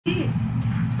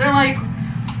They're like,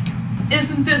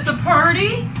 isn't this a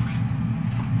party?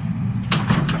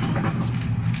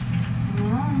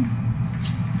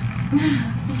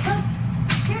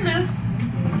 Here, Luce.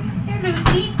 Here,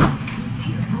 Lucy.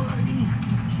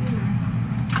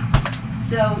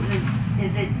 So,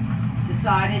 is it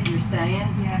decided you're staying?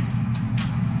 Yeah.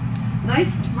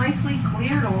 Nicely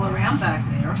cleared all around back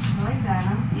there. I like that,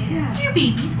 huh? Yeah. Here,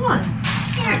 babies, what?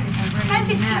 Here,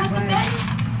 Magic, come on the bed.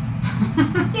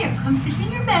 Here, come sit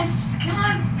in your bed. Come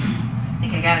on. I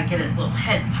think I gotta get his little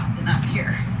head popping up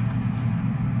here.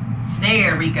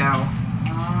 There we go.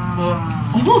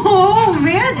 Oh,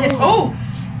 Magic. Oh.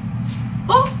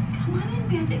 Oh, come on in,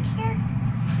 Magic.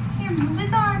 Here, move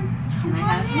his arms. Come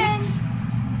on in.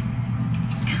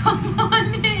 Come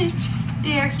on in.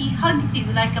 There, he hugs you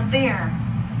like a bear.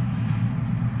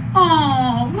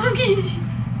 Oh, look at you.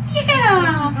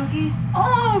 Yeah. Cookies?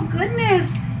 Oh, goodness.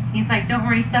 He's like, don't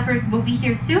worry, supper will be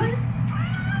here soon.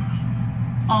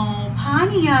 Oh,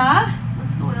 Pania.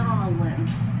 Let's go out on a limb.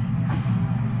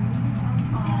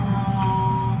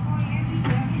 Oh.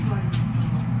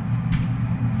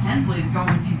 Hensley's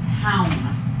going to town.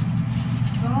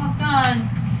 Almost done.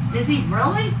 Is he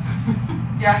really?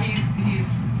 Yeah, he's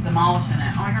demolishing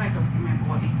it. Oh, I gotta go see my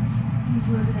boy.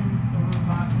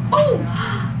 Oh,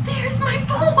 there's my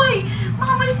boy.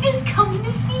 Mama's just coming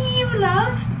to see you,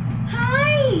 love.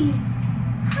 Hi.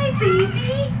 Hi,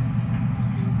 baby.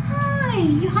 Hi.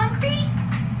 You hungry?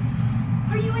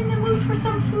 Are you in the mood for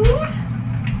some food?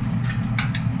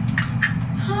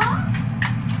 Huh?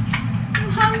 You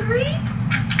hungry?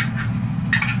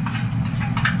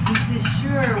 He says,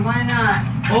 sure, why not?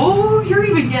 Oh, you're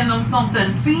even getting him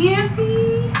something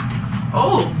fancy.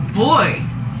 Oh, boy.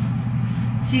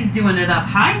 She's doing it up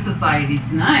high society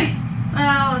tonight.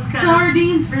 Well, it's kind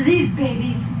Sardines for these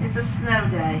babies. It's a snow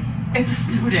day. It's a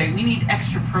snow day. We need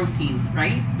extra protein,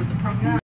 right? It's a protein.